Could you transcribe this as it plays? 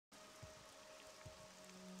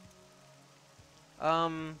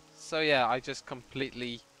So yeah, I just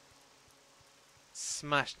completely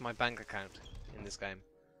smashed my bank account in this game.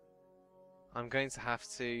 I'm going to have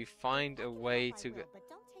to find a way to get... But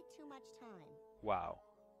don't take too much time. Wow.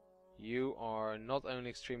 You are not only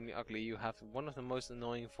extremely ugly, you have one of the most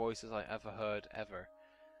annoying voices I ever heard, ever.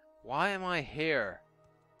 Why am I here?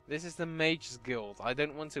 This is the Mages Guild. I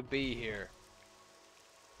don't want to be here.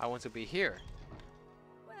 I want to be here.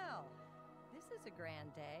 Well, this is a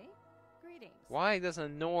grand day. Greetings. Why does a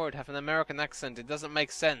Nord have an American accent? It doesn't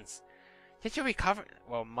make sense. Did you recover...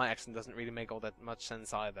 Well, my accent doesn't really make all that much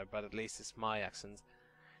sense either, but at least it's my accent.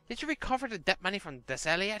 Did you recover the debt money from this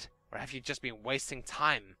Elliot? Or have you just been wasting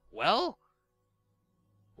time? Well?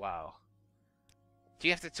 Wow. Do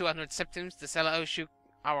you have the 200 symptoms the seller owes you,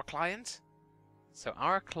 our client? So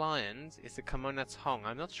our client is the Kimona Tong.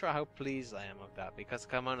 I'm not sure how pleased I am with that, because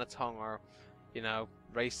Kimona Tong are, you know,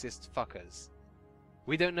 racist fuckers.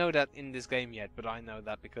 We don't know that in this game yet, but I know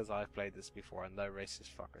that because I've played this before and they're racist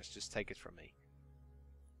fuckers. Just take it from me.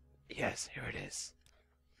 Yes, here it is.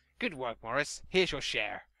 Good work, Morris. Here's your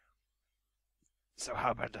share. So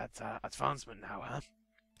how about that advancement now, huh?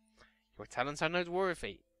 Your talents are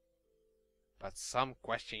noteworthy, but some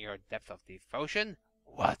question your depth of devotion?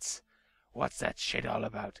 What? What's that shit all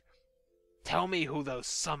about? Tell me who those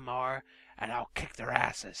some are, and I'll kick their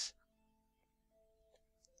asses.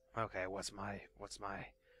 Okay, what's my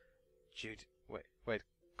duty? Wait,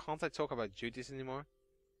 can't I talk about duties anymore?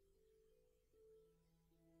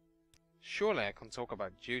 Surely I can talk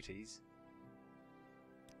about duties.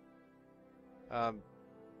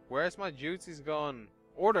 Where's my duties gone?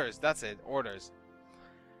 Orders, that's it, orders.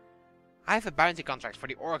 I have a bounty contract for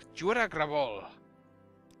the orc Jura Grabol.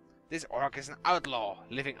 This orc is an outlaw,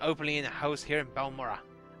 living openly in a house here in Balmora.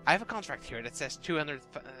 I have a contract here that says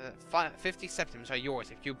 250 septims are yours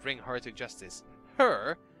if you bring her to justice.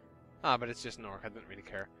 Her? Ah, but it's just an orc, I don't really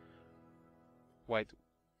care. Wait,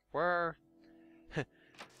 where?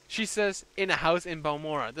 She says, in a house in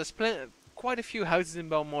Balmora. There's quite a few houses in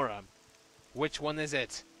Balmora. Which one is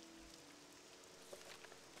it?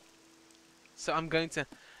 So I'm going to...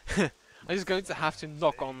 I'm just going to have to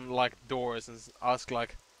knock on, like, doors and ask,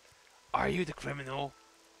 like, are you the criminal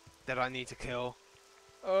that I need to kill?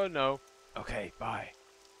 Oh, no. Okay, bye.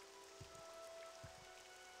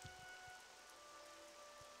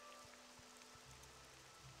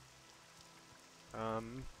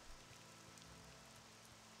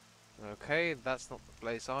 Okay, that's not the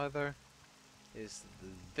place either. Is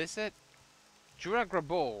this it?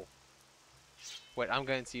 Juragrabol. Wait, I'm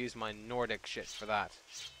going to use my Nordic shit for that.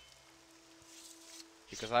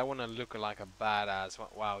 Because I want to look like a badass.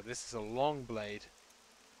 Wow, this is a long blade.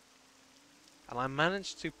 And I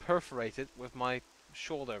managed to perforate it with my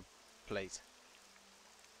shoulder plate.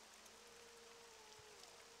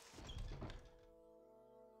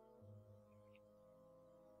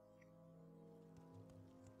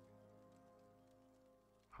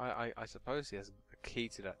 I suppose he has a key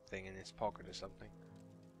to that thing in his pocket or something.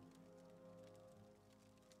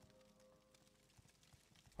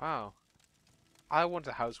 Wow. I want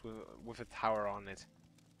a house with a tower on it.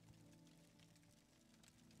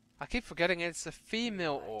 I keep forgetting it's a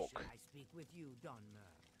female orc.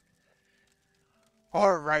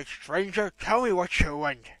 Alright, stranger, tell me what you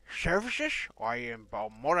want. Services? Or are you in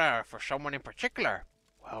Balmora for someone in particular?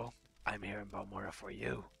 Well, I'm here in Balmora for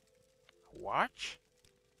you. What?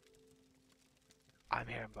 I'm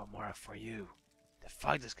here in Balmora for you. The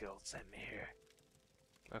Fighters Guild sent me here.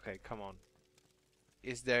 Okay, come on.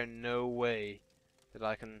 Is there no way that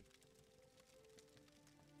I can...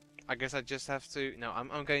 I guess I just have to... No,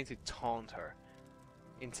 I'm going to taunt her.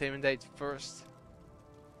 Intimidate first.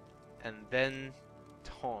 And then...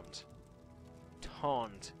 Taunt.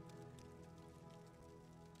 Taunt.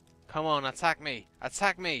 Come on, attack me!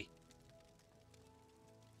 Attack me!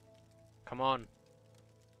 Come on.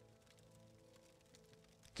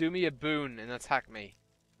 Do me a boon and attack me.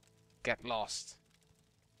 Get lost.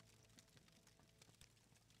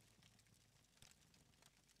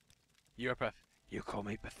 You call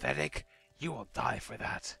me pathetic? You will die for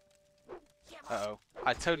that. Uh-oh.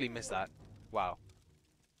 I totally missed that. Wow.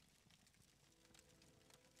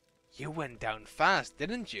 You went down fast,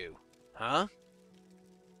 didn't you? Huh?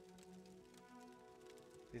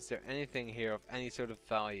 Is there anything here of any sort of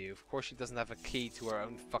value? Of course she doesn't have a key to her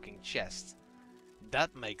own fucking chest.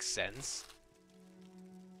 That makes sense.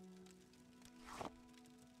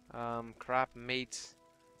 Crap, meat.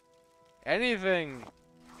 Anything!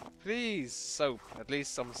 Please, soap. At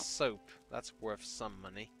least some soap. That's worth some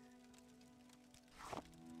money.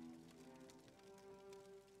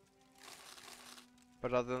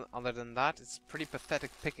 But other than that, it's pretty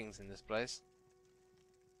pathetic pickings in this place.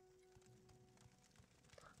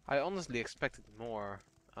 I honestly expected more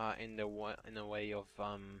in a way of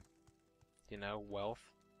you know, wealth.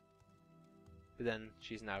 But then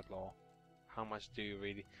she's an outlaw. How much do you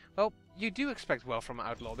really? Well, you do expect wealth from an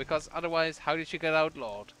outlaw, because otherwise, how did she get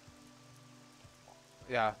outlawed?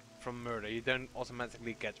 Yeah, from murder. You don't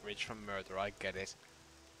automatically get rich from murder. I get it.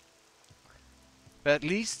 But at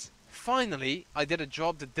least, finally, I did a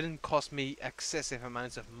job that didn't cost me excessive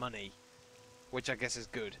amounts of money, which I guess is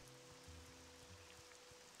good.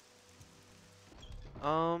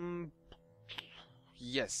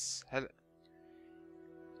 Yes.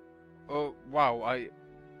 Oh wow!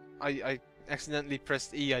 I accidentally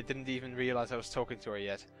pressed E. I didn't even realize I was talking to her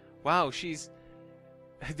yet. Wow, she's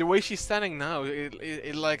the way she's standing now.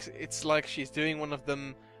 It's like she's doing one of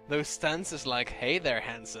those stances like, "Hey there,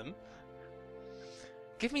 handsome.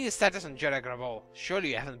 Give me the status on Jera Gravel. Surely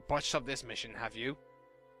you haven't botched up this mission, have you?"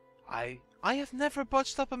 I have never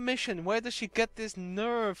botched up a mission. Where does she get this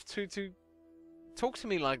nerve to talk to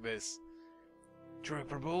me like this? Jera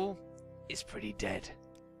Gravel is pretty dead.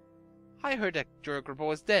 I heard that Jera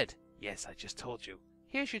Gravel is dead. Yes, I just told you.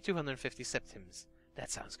 Here's your 250 septims.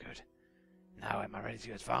 That sounds good. Now am I ready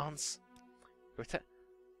to advance?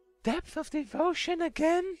 Depth of devotion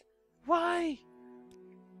again? Why?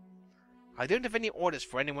 I don't have any orders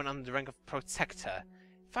for anyone under the rank of Protector.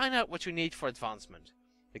 Find out what you need for advancement.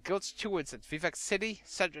 The guild stewards at Vivec City,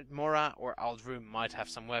 Cedric Mora, or Aldroom might have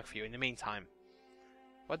some work for you in the meantime.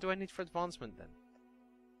 What do I need for advancement then?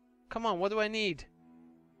 Come on, what do I need?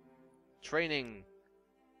 Training.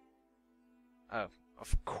 Oh,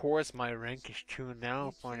 of course my rank is too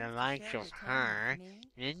low for the likes of her.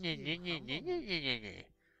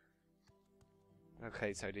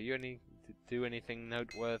 Okay, so do you do anything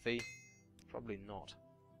noteworthy? Probably not.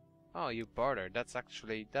 Oh, you barter. That's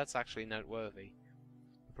actually noteworthy.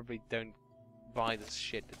 You probably don't buy the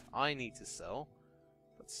shit that I need to sell,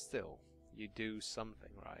 but still, you do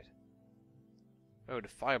something, right? Oh, the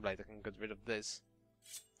fireblade. I can get rid of this.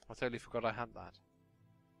 I totally forgot I had that.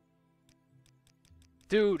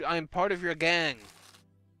 Dude, I'm part of your gang!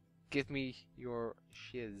 Give me your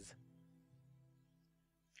shiz.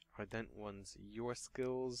 I don't want your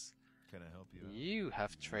skills. Can I help you? You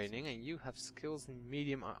have training and you have skills in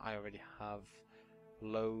medium. I already have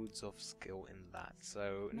loads of skill in that.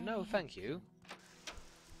 So, no thank you.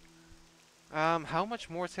 How much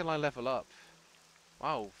more till I level up?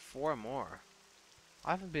 Wow, 4 more.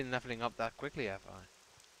 I haven't been leveling up that quickly, have I?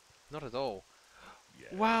 Not at all.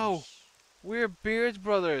 Yes. Wow! We're Beard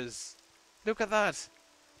Brothers! Look at that!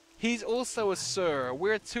 He's also a sir!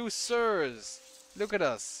 We're 2 sirs! Look at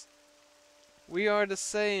us! We are the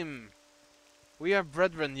same! We are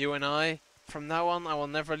brethren, you and I. From now on, I will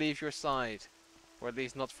never leave your side. Or at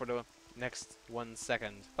least not for the next 1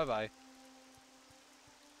 second. Bye bye.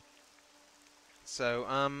 So,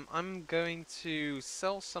 I'm going to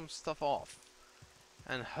sell some stuff off.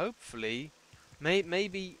 And hopefully,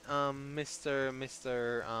 maybe, Mr.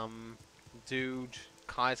 Dude,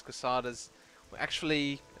 Caius Cosades will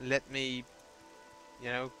actually let me, you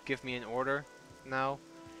know, give me an order now.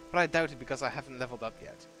 But I doubt it because I haven't leveled up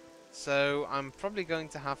yet. So I'm probably going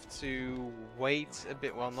to have to wait a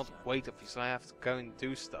bit. Well, not wait obviously. I have to go and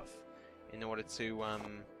do stuff in order to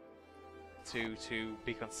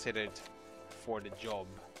be considered for the job.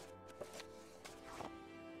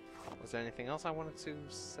 Was there anything else I wanted to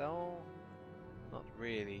sell? Not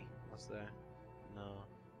really. Was there? No.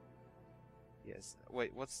 Yes.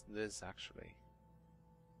 Wait, what's this actually?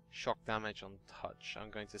 Shock damage on touch.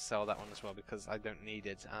 I'm going to sell that one as well because I don't need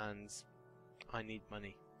it and I need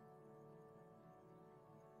money.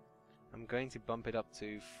 I'm going to bump it up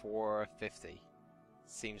to 450.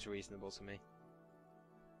 Seems reasonable to me.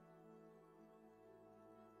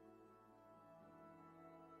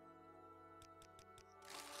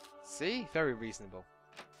 See? Very reasonable.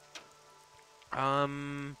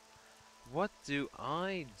 What do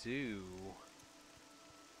I do?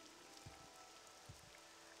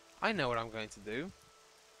 I know what I'm going to do.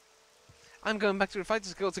 I'm going back to the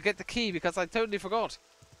Fighters Guild to get the key because I totally forgot.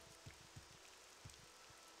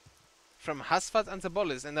 From Hasfat and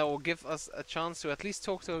Tabolis, and that will give us a chance to at least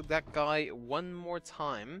talk to that guy one more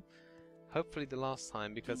time. Hopefully the last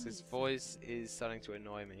time, because his voice is starting to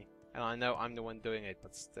annoy me. And I know I'm the one doing it,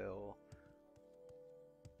 but still.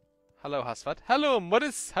 Hello, Hasfat. Hello,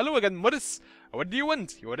 Morris. Hello again, Morris. What do you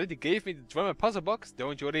want? You already gave me the Dwemer puzzle box,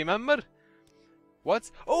 don't you remember?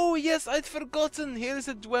 What? Oh yes, I'd forgotten. Here is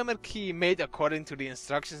a Dwemer key made according to the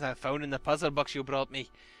instructions I found in the puzzle box you brought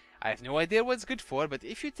me. I have no idea what it's good for, but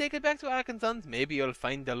if you take it back to Arkantan, maybe you'll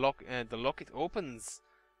find the lock it opens.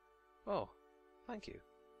 Oh, thank you.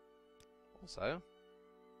 Also,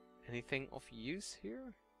 anything of use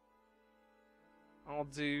here?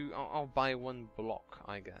 I'll buy one block,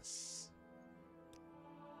 I guess.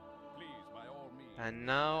 Please, by all means. And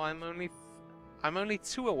now I'm only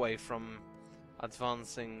 2 away from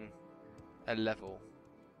advancing a level.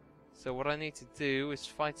 So what I need to do is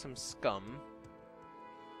fight some scum.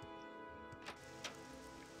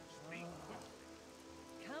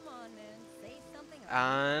 Come on, then. Say something.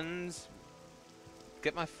 And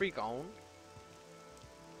get my freak on.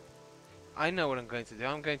 I know what I'm going to do.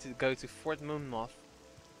 I'm going to go to Fort Moonmoth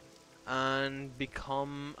and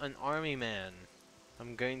become an army man.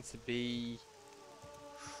 I'm going to be...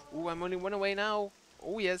 Ooh, I'm only 1 away now.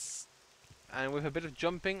 Oh yes. And with a bit of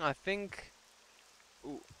jumping, I think...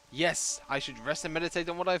 Ooh, yes, I should rest and meditate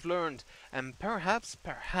on what I've learned. And perhaps,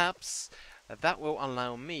 that will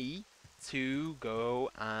allow me to go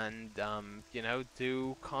and, you know,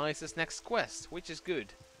 do Caius' next quest, which is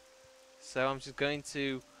good. So I'm just going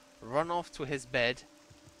to run off to his bed,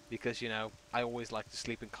 because, you know, I always like to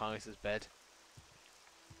sleep in Caius' bed.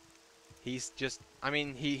 He's just, I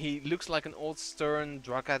mean, he looks like an old stern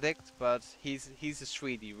drug addict, but he's a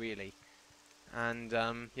sweetie, really. And,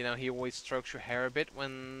 you know, he always strokes your hair a bit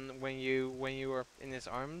when you are in his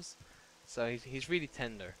arms. So he's really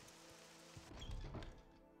tender.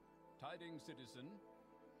 Tidings, citizen.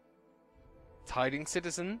 Tidings,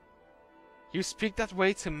 citizen? You speak that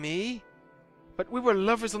way to me? But we were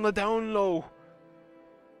lovers on the down low.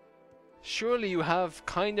 Surely you have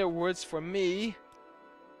kinder words for me,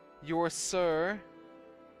 your sir.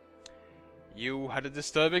 You had a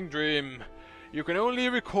disturbing dream. You can only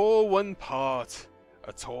recall one part.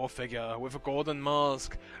 A tall figure with a golden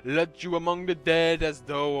mask led you among the dead as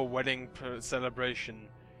though a wedding celebration.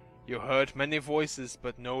 You heard many voices,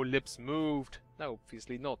 but no lips moved. No,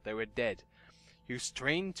 obviously not, they were dead. You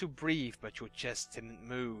strained to breathe, but your chest didn't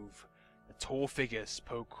move. The tall figure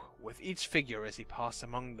spoke with each figure as he passed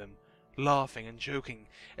among them, laughing and joking,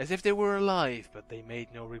 as if they were alive, but they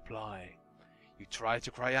made no reply. You tried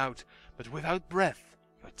to cry out, but without breath,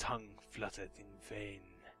 your tongue fluttered in vain.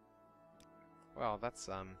 Well, that's,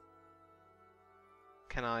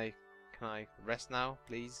 Can I rest now,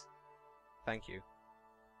 please? Thank you.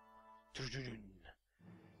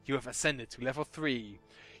 You have ascended to level 3.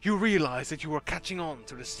 You realize that you are catching on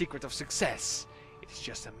to the secret of success. It is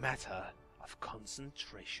just a matter of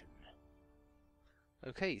concentration.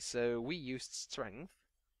 Okay, so we used strength.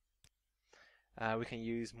 We can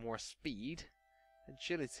use more speed.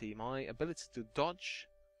 Agility, my ability to dodge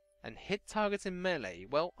and hit targets in melee.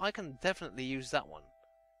 Well, I can definitely use that one.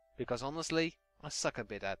 Because honestly, I suck a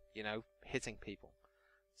bit at, you know, hitting people.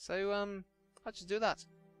 So, I'll just do that.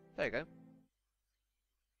 There you go.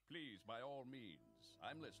 Please, by all means.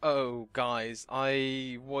 I'm listening. Oh, guys,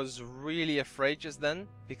 I was really afraid just then,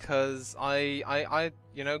 because I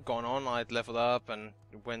you know, gone on, I'd leveled up and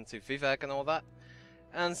went to Vivec and all that,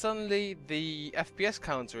 and suddenly the FPS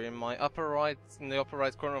counter in my upper right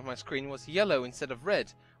corner of my screen was yellow instead of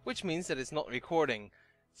red, which means that it's not recording.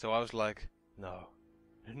 So I was like, no,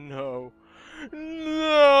 no,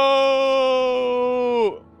 no!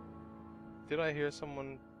 Did I hear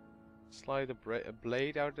someone slide a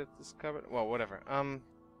blade out of this cupboard? Well, whatever.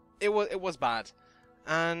 It was bad,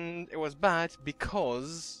 and it was bad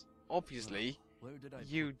because obviously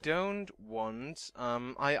you don't want.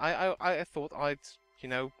 I thought I'd, you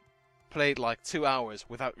know, played like 2 hours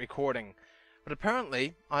without recording, but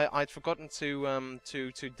apparently I'd forgotten to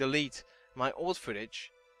delete my old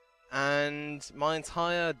footage, and my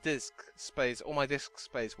entire disk space, all my disk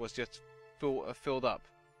space, was just filled up.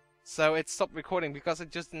 So it stopped recording because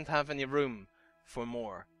it just didn't have any room for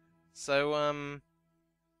more. So, I'm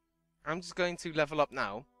just going to level up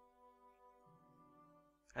now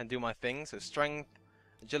and do my thing. So strength,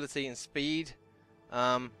 agility and speed.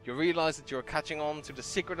 You realize that you're catching on to the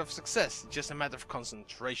secret of success. It's just a matter of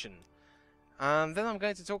concentration. And then I'm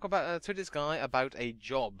going to talk about to this guy about a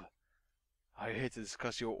job. Are you here to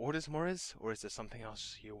discuss your orders, Morris, or is there something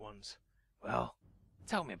else you want? Well,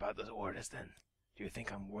 tell me about those orders then. Do you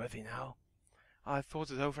think I'm worthy now? I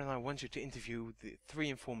thought it over and I want you to interview the 3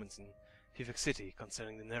 informants in Vivec City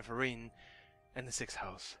concerning the Neverine and the 6th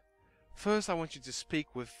house. First, I want you to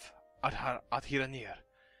speak with Adhiranir,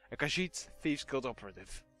 a Khajiit Thieves Guild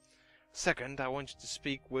operative. Second, I want you to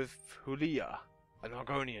speak with Hulia, an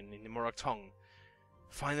Argonian in the Moraktong.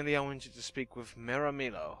 Finally, I want you to speak with Mera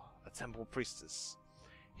Milo, a temple priestess.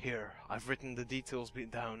 Here, I've written the details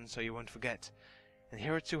down so you won't forget. And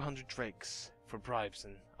here are 200 drakes for bribes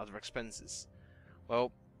and other expenses.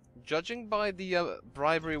 Well, judging by the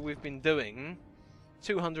bribery we've been doing,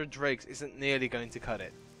 200 drakes isn't nearly going to cut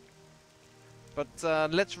it. But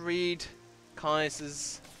let's read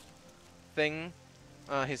Caius's thing,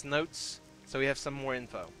 his notes. so we have some more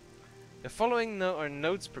info. The following are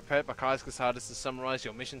notes prepared by Caius Cosades to summarize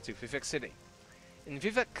your mission to Vivec City. In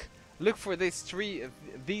Vivec, look for these three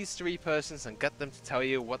persons and get them to tell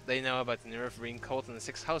you what they know about the Nerevarine cult and the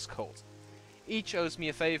Sixth House cult. Each owes me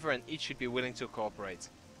a favor and each should be willing to cooperate.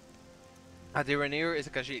 Adiranier is a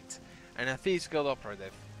Khajiit and a Thieves Guild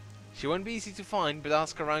operative. She won't be easy to find, but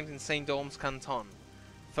ask around in St. Dorm's Canton.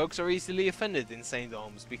 Folks are easily offended in St.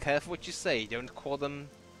 Dorm's. Be careful what you say. Don't call them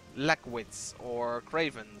lackwits or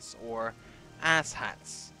cravens or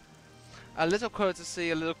asshats. A little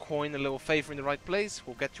courtesy, a little coin, a little favor in the right place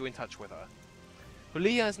will get you in touch with her.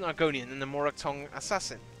 Hulia is an Argonian and a Moraktong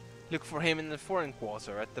assassin. Look for him in the foreign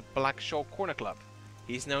quarter at the Black Shaw Corner Club.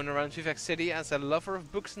 He's known around Vivec City as a lover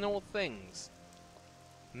of books and all things.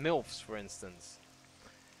 MILFs, for instance.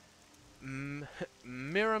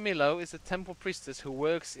 Miramilo is a temple priestess who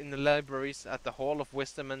works in the libraries at the Hall of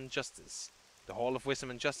Wisdom and Justice. The Hall of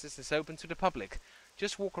Wisdom and Justice is open to the public.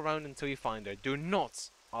 Just walk around until you find her. Do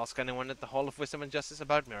not ask anyone at the Hall of Wisdom and Justice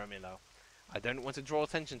about Miramilo. I don't want to draw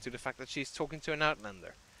attention to the fact that she's talking to an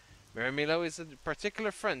outlander. Miramilo is a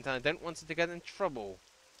particular friend and I don't want her to get in trouble.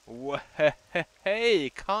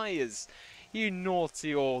 Hey, Caius, you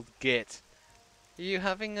naughty old git. Are you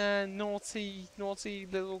having a naughty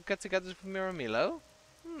little get-together with Miramilo?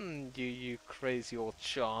 You crazy old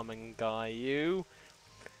charming guy, you.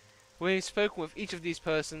 We've spoken with each of these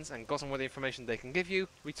persons and gotten what information they can give you.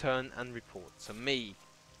 Return and report to me.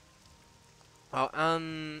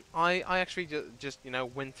 I actually just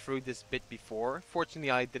went through this bit before. Fortunately,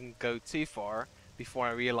 I didn't go too far before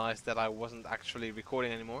I realized that I wasn't actually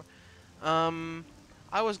recording anymore.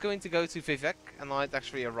 I was going to go to Vivec and I'd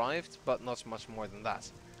actually arrived, but not much more than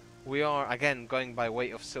that. We are again going by way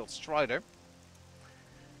of Silt Strider.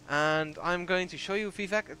 And I'm going to show you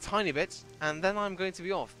Vivec a tiny bit, and then I'm going to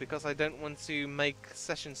be off because I don't want to make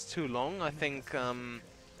sessions too long. I think,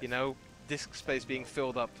 disk space being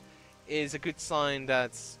filled up is a good sign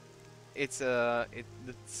that the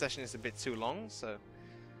session is a bit too long. So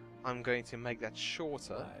I'm going to make that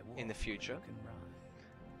shorter in the future.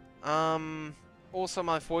 Also,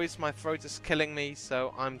 my throat is killing me,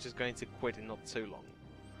 so I'm just going to quit in not too long.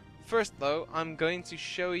 First though, I'm going to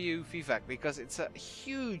show you Vivec because it's a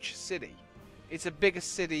huge city. It's the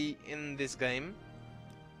biggest city in this game.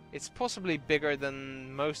 It's possibly bigger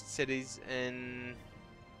than most cities in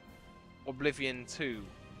Oblivion 2.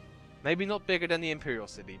 Maybe not bigger than the Imperial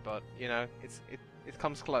City, but it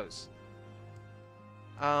comes close.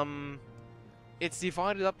 It's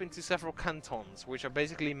divided up into several cantons, which are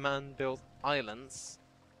basically man-built islands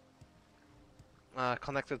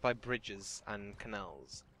connected by bridges and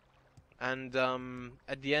canals. And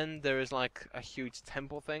at the end there is like a huge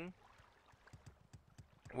temple thing,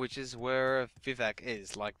 which is where Vivec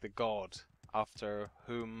is, like the god after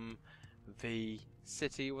whom the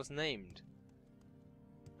city was named.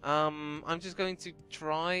 I'm just going to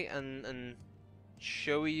try and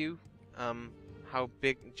show you how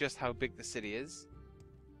big the city is.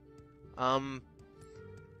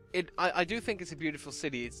 I do think it's a beautiful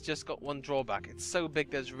city. It's just got one drawback. It's so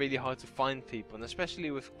big that it's really hard to find people, and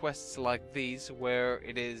especially with quests like these where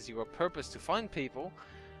it is your purpose to find people,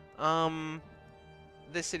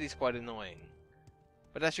 this city's quite annoying.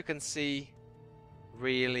 But as you can see,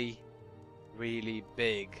 really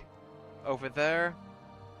big. Over there,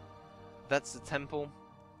 that's the temple.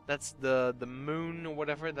 That's the moon or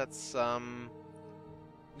whatever. That's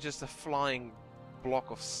just a flying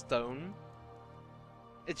block of stone.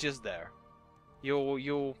 It's just there.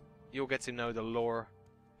 You'll get to know the lore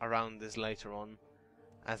around this later on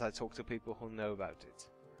as I talk to people who know about it.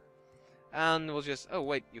 And we'll just... oh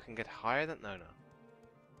wait, you can get higher than... no.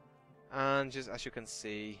 And just as you can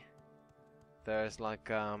see, there's like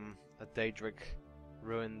a Daedric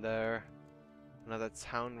ruin there. Another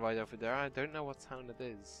town right over there. I don't know what town it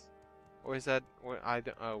is. Or is that... I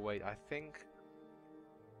don't... oh wait, I think...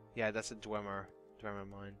 yeah, that's a Dwemer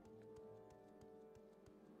mine.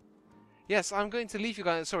 Yes, I'm going to leave you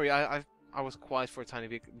guys. Sorry, I was quiet for a tiny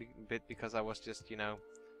bit because I was just,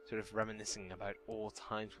 sort of reminiscing about all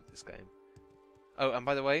times with this game. Oh, and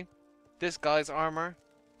by the way, this guy's armor,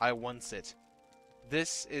 I wants it.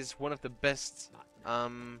 This is one of the best,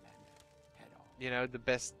 the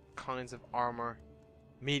best kinds of armor,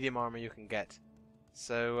 medium armor you can get.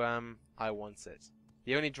 So, I wants it.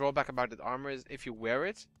 The only drawback about that armor is if you wear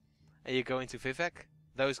it and you go into Vivec,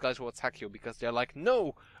 those guys will attack you because they're like,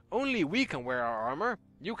 no, only we can wear our armor.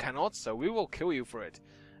 You cannot, so we will kill you for it.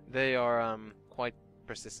 They are quite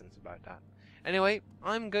persistent about that. Anyway,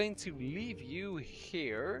 I'm going to leave you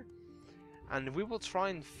here, and we will try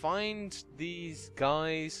and find these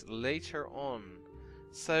guys later on.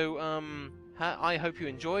 So, I hope you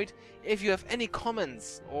enjoyed. If you have any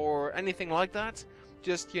comments or anything like that,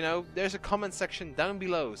 just, you know, there's a comment section down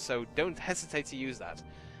below, so don't hesitate to use that.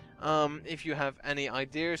 If you have any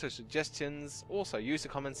ideas or suggestions, also use the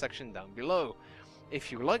comment section down below.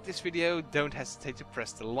 If you like this video, don't hesitate to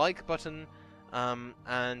press the like button,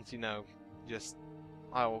 and, you know, just,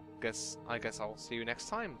 I guess I'll see you next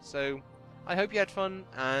time. So, I hope you had fun,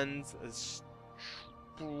 and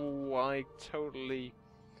I totally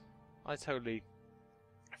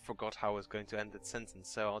forgot how I was going to end that sentence,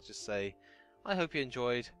 so I'll just say, I hope you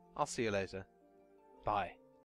enjoyed. I'll see you later. Bye.